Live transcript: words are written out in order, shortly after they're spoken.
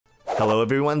Hello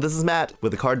everyone, this is Matt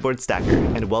with the Cardboard Stacker,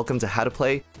 and welcome to How to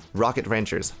Play Rocket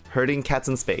Ranchers, Herding Cats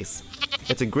in Space.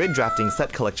 It's a grid drafting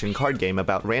set collection card game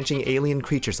about ranching alien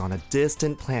creatures on a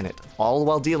distant planet, all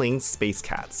while dealing space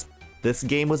cats. This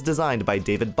game was designed by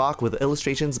David Bock with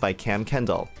illustrations by Cam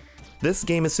Kendall. This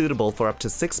game is suitable for up to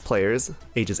 6 players,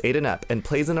 ages 8 and up, and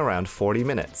plays in around 40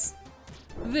 minutes.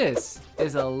 This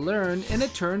is a learn in a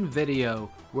turn video,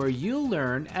 where you'll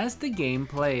learn as the game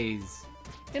plays,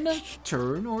 in a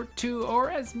turn or two or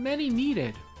as many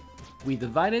needed. We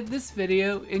divided this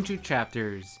video into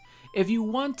chapters. If you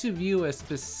want to view a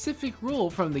specific rule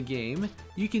from the game,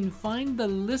 you can find the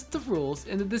list of rules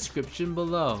in the description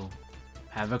below.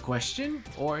 Have a question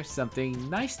or something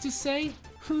nice to say?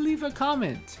 Leave a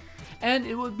comment. And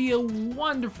it would be a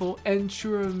wonderful and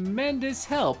tremendous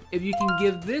help if you can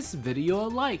give this video a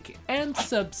like and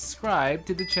subscribe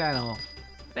to the channel.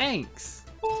 Thanks!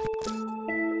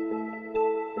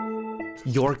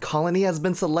 Your colony has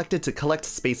been selected to collect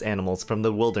space animals from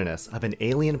the wilderness of an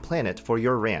alien planet for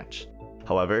your ranch.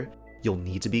 However, you'll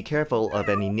need to be careful of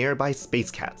any nearby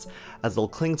space cats, as they'll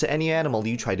cling to any animal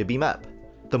you try to beam up.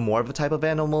 The more of a type of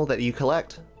animal that you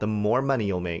collect, the more money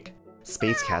you'll make.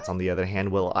 Space cats, on the other hand,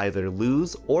 will either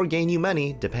lose or gain you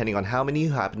money depending on how many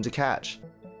you happen to catch.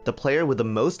 The player with the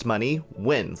most money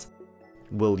wins.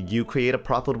 Will you create a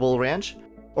profitable ranch,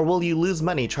 or will you lose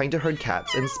money trying to herd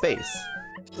cats in space?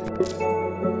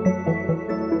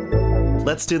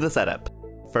 Let's do the setup.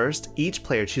 First, each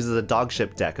player chooses a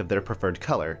Dogship deck of their preferred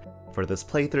color. For this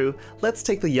playthrough, let's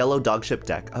take the yellow Dogship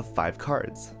deck of 5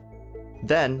 cards.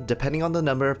 Then, depending on the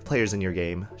number of players in your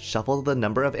game, shuffle the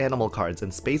number of animal cards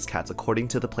and space cats according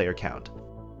to the player count.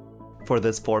 For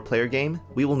this 4-player game,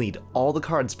 we will need all the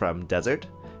cards from Desert,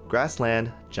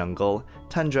 Grassland, Jungle,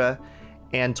 Tundra,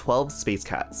 and 12 space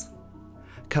cats.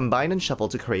 Combine and shuffle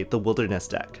to create the Wilderness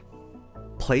deck.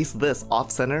 Place this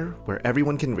off-center where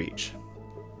everyone can reach.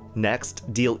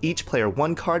 Next, deal each player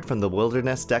 1 card from the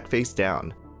Wilderness deck face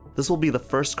down. This will be the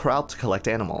first corral to collect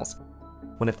animals.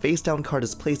 When a face-down card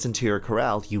is placed into your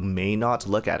corral, you may not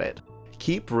look at it.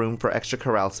 Keep room for extra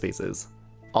corral spaces.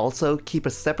 Also, keep a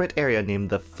separate area named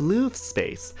the floof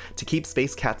space to keep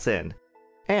space cats in,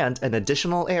 and an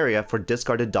additional area for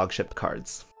discarded Dogship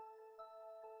cards.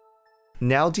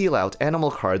 Now deal out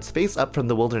animal cards face up from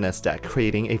the Wilderness deck,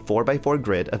 creating a 4x4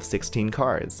 grid of 16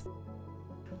 cards.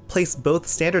 Place both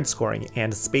standard scoring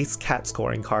and space cat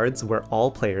scoring cards where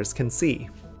all players can see.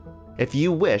 If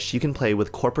you wish, you can play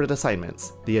with corporate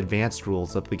assignments, the advanced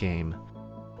rules of the game.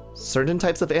 Certain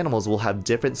types of animals will have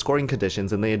different scoring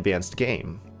conditions in the advanced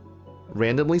game.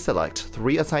 Randomly select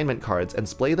 3 assignment cards and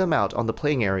splay them out on the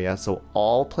playing area so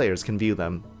all players can view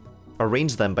them.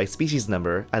 Arrange them by species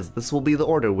number, as this will be the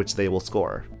order which they will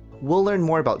score. We'll learn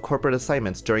more about corporate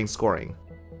assignments during scoring.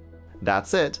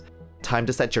 That's it! Time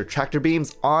to set your tractor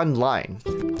beams online!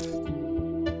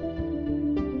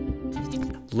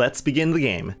 Let's begin the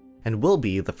game, and we'll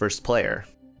be the first player.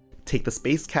 Take the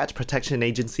Space Cat Protection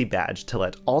Agency badge to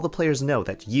let all the players know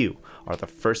that you are the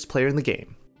first player in the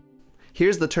game.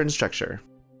 Here's the turn structure.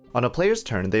 On a player's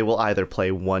turn, they will either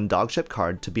play 1 Dogship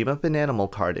card to beam up an animal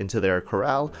card into their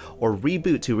corral, or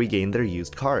Reboot to regain their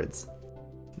used cards.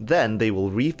 Then they will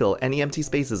refill any empty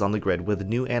spaces on the grid with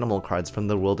new animal cards from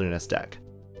the Wilderness deck.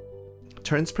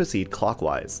 Turns proceed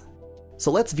clockwise.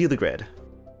 So let's view the grid.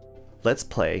 Let's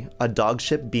play a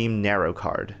Dogship Beam Narrow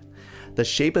card. The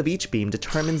shape of each beam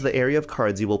determines the area of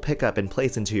cards you will pick up and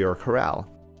place into your corral.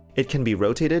 It can be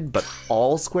rotated, but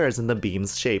all squares in the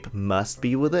beam's shape must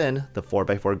be within the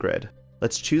 4x4 grid.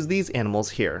 Let's choose these animals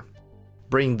here.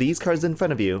 Bring these cards in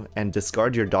front of you and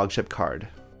discard your Dogship card.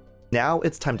 Now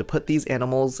it's time to put these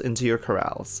animals into your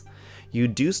corrals. You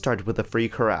do start with a free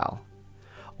corral.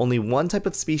 Only 1 type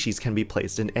of species can be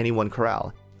placed in any one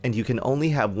corral, and you can only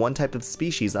have 1 type of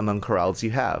species among corrals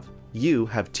you have. You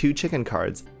have 2 chicken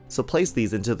cards, so place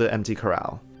these into the empty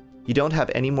corral. You don't have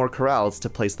any more corrals to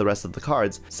place the rest of the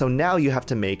cards, so now you have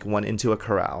to make one into a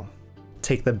corral.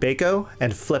 Take the bako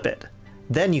and flip it.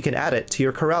 Then you can add it to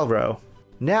your corral row.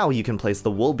 Now you can place the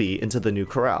wool bee into the new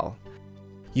corral.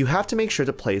 You have to make sure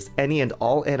to place any and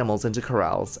all animals into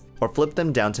corrals, or flip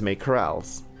them down to make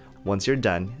corrals. Once you're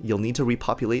done, you'll need to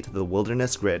repopulate the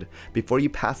Wilderness grid before you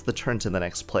pass the turn to the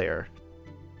next player.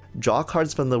 Draw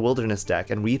cards from the Wilderness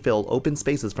deck and refill open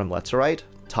spaces from left to right,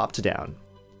 top to down.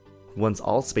 Once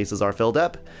all spaces are filled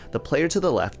up, the player to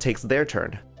the left takes their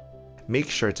turn. Make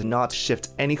sure to not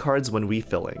shift any cards when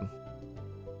refilling.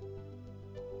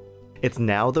 It's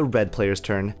now the red player's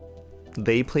turn.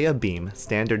 They play a beam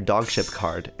standard Dogship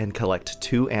card and collect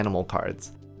 2 animal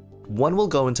cards. One will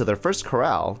go into their first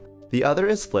corral, the other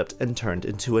is flipped and turned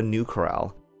into a new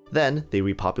corral. Then they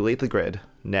repopulate the grid.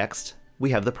 Next, we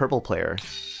have the purple player.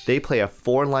 They play a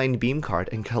 4-line beam card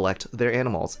and collect their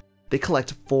animals. They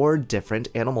collect 4 different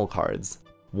animal cards.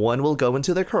 1 will go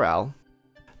into their corral,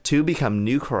 2 become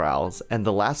new corrals, and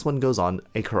the last one goes on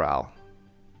a corral.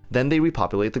 Then they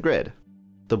repopulate the grid.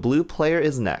 The blue player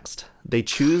is next. They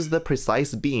choose the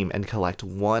precise beam and collect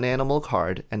 1 animal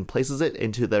card and places it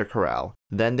into their corral.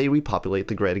 Then they repopulate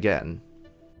the grid again.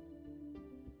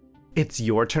 It's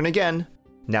your turn again!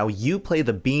 Now you play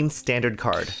the beam standard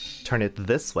card. Turn it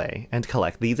this way and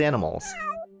collect these animals.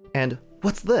 And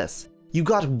what's this? You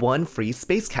got 1 free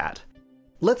space cat!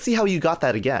 Let's see how you got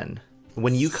that again.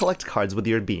 When you collect cards with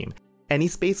your beam, any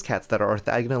space cats that are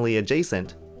orthogonally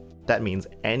adjacent, that means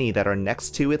any that are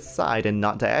next to its side and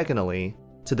not diagonally,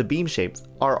 to the beam shapes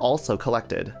are also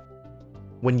collected.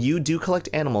 When you do collect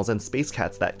animals and space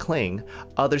cats that cling,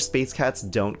 other space cats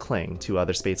don't cling to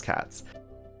other space cats.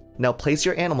 Now place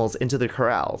your animals into the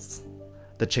corrals.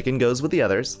 The chicken goes with the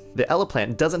others. The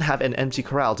elephant doesn't have an empty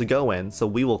corral to go in, so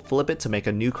we will flip it to make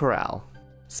a new corral.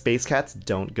 Space cats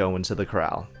don't go into the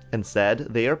corral. Instead,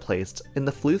 they are placed in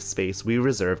the floof space we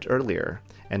reserved earlier.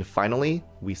 And finally,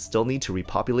 we still need to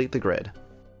repopulate the grid.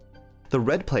 The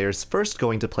red player is first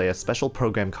going to play a special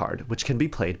program card, which can be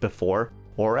played before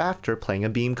or after playing a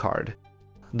beam card.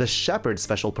 The shepherd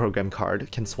special program card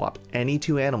can swap any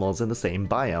 2 animals in the same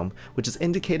biome, which is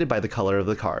indicated by the color of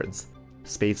the cards.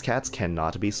 Space cats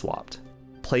cannot be swapped.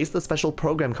 Place the special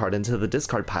program card into the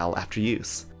discard pile after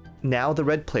use. Now the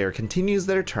red player continues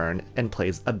their turn and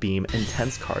plays a beam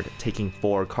intense card, taking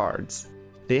 4 cards.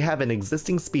 They have an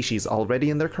existing species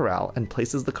already in their corral and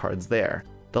places the cards there.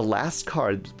 The last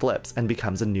card flips and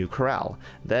becomes a new corral.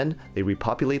 Then they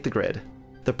repopulate the grid.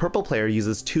 The purple player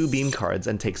uses 2 beam cards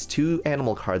and takes 2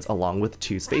 animal cards along with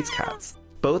 2 space cats.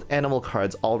 Both animal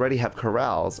cards already have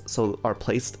corrals, so are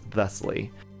placed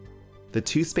thusly. The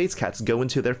 2 space cats go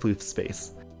into their floof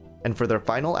space, and for their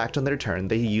final act on their turn,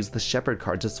 they use the shepherd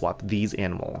card to swap these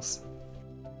animals.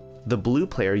 The blue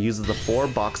player uses the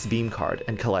 4-box beam card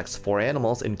and collects 4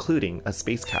 animals, including a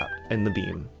space cat in the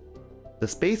beam. The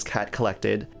space cat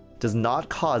collected does not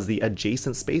cause the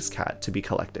adjacent space cat to be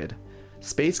collected.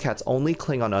 Space cats only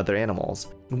cling on other animals.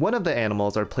 1 of the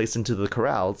animals are placed into the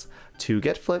corrals, 2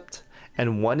 get flipped,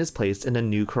 and 1 is placed in a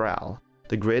new corral.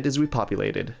 The grid is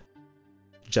repopulated.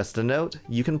 Just a note,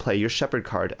 you can play your shepherd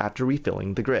card after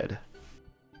refilling the grid.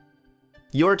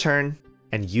 Your turn,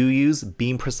 and you use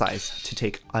Beam Precise to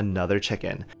take another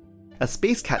chicken. A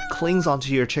space cat clings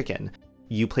onto your chicken.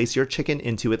 You place your chicken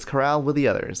into its corral with the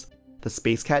others. The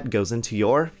space cat goes into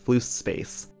your floof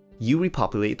space. You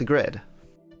repopulate the grid.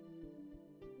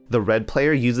 The red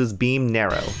player uses Beam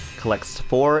Narrow, collects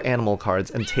 4 animal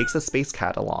cards and takes a space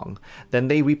cat along. Then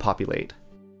they repopulate.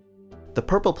 The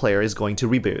purple player is going to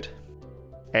reboot.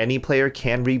 Any player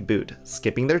can reboot,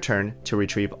 skipping their turn to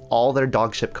retrieve all their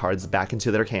Dogship cards back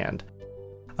into their hand.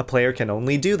 A player can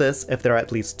only do this if there are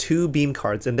at least 2 beam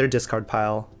cards in their discard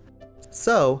pile.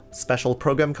 So, special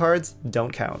program cards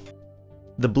don't count.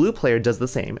 The blue player does the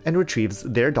same and retrieves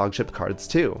their Dogship cards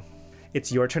too.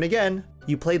 It's your turn again.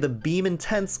 You play the Beam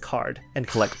Intense card and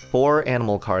collect 4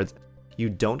 animal cards. You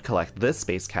don't collect this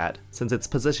space cat since it's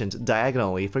positioned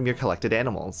diagonally from your collected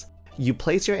animals. You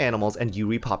place your animals and you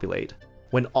repopulate.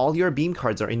 When all your beam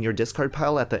cards are in your discard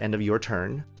pile at the end of your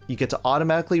turn, you get to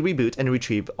automatically reboot and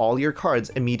retrieve all your cards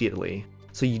immediately,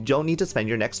 so you don't need to spend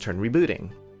your next turn rebooting.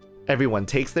 Everyone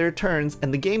takes their turns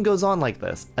and the game goes on like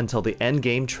this until the end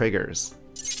game triggers.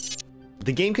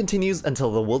 The game continues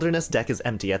until the wilderness deck is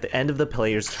empty at the end of the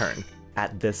player's turn.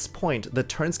 At this point, the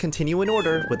turns continue in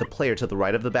order, with the player to the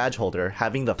right of the badge holder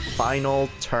having the final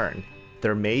turn.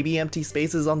 There may be empty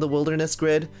spaces on the wilderness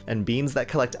grid, and beams that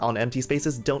collect on empty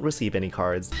spaces don't receive any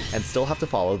cards, and still have to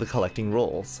follow the collecting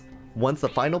rules. Once the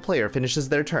final player finishes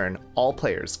their turn, all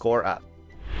players score up.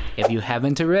 If you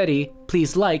haven't already,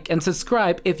 please like and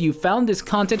subscribe if you found this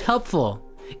content helpful.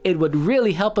 It would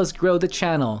really help us grow the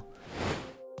channel.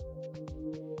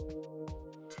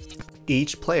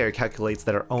 Each player calculates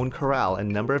their own corral and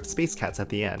number of space cats at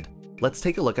the end. Let's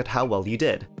take a look at how well you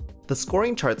did. The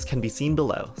scoring charts can be seen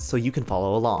below, so you can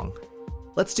follow along.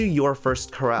 Let's do your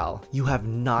first corral. You have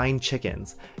 9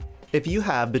 chickens. If you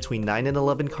have between 9 and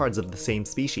 11 cards of the same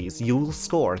species, you will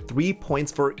score 3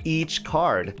 points for each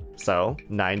card. So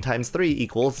 9 times 3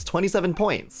 equals 27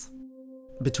 points.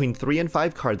 Between 3 and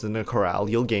 5 cards in a corral,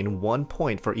 you'll gain 1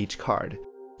 point for each card.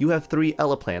 You have 3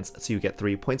 eleplants, so you get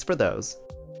 3 points for those.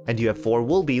 And you have 4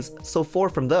 woolbies, so 4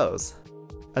 from those.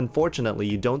 Unfortunately,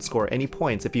 you don't score any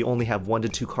points if you only have 1 to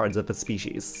 2 cards of the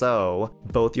species, so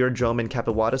both your Drome and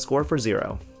Capywata score for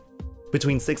 0.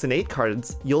 Between 6 and 8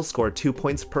 cards, you'll score 2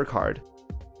 points per card.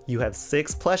 You have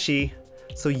 6 plushie,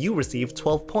 so you receive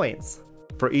 12 points.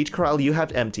 For each corral you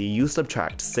have empty, you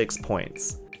subtract 6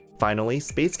 points. Finally,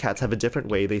 space cats have a different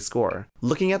way they score.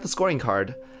 Looking at the scoring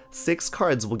card, 6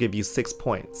 cards will give you 6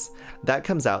 points. That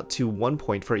comes out to 1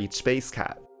 point for each space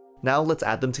cat. Now let's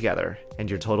add them together, and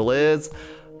your total is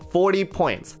 40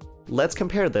 points. Let's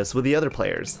compare this with the other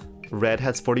players. Red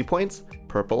has 40 points,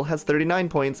 purple has 39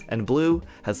 points, and blue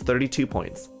has 32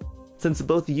 points. Since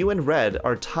both you and red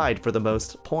are tied for the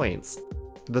most points,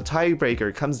 the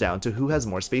tiebreaker comes down to who has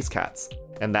more space cats.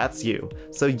 And that's you.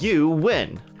 So you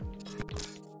win!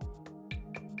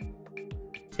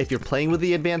 If you're playing with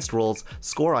the advanced rules,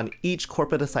 score on each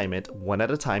corporate assignment one at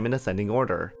a time in ascending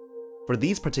order. For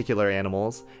these particular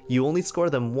animals, you only score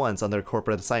them once on their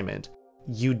corporate assignment.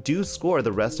 You do score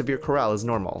the rest of your corral as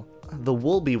normal. The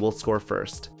wool bee will score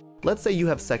first. Let's say you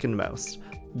have second most.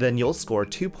 Then you'll score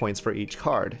 2 points for each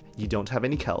card. You don't have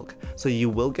any kelk, so you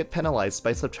will get penalized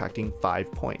by subtracting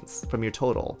 5 points from your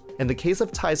total. In the case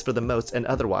of ties for the most and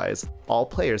otherwise, all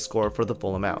players score for the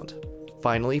full amount.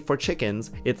 Finally, for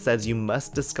chickens, it says you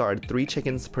must discard 3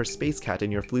 chickens per space cat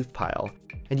in your floof pile,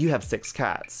 and you have 6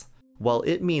 cats. While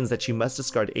it means that you must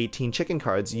discard 18 chicken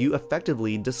cards, you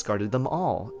effectively discarded them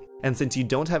all. And since you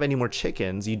don't have any more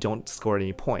chickens, you don't score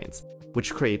any points,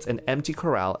 which creates an empty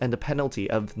corral and a penalty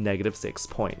of -6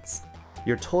 points.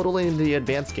 Your total in the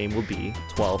advanced game will be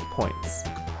 12 points.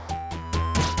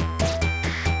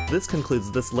 This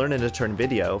concludes this Learn in a Turn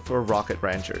video for Rocket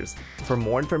Ranchers. For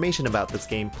more information about this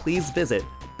game, please visit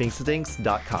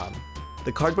Binxadinx.com.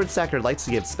 The Cardboard Stacker likes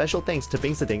to give special thanks to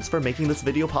Binxadinx for making this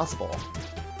video possible.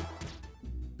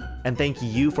 And thank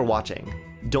you for watching.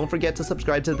 Don't forget to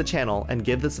subscribe to the channel and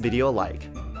give this video a like.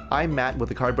 I'm Matt with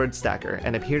the Cardboard Stacker,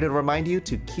 and I'm here to remind you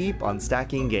to keep on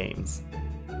stacking games.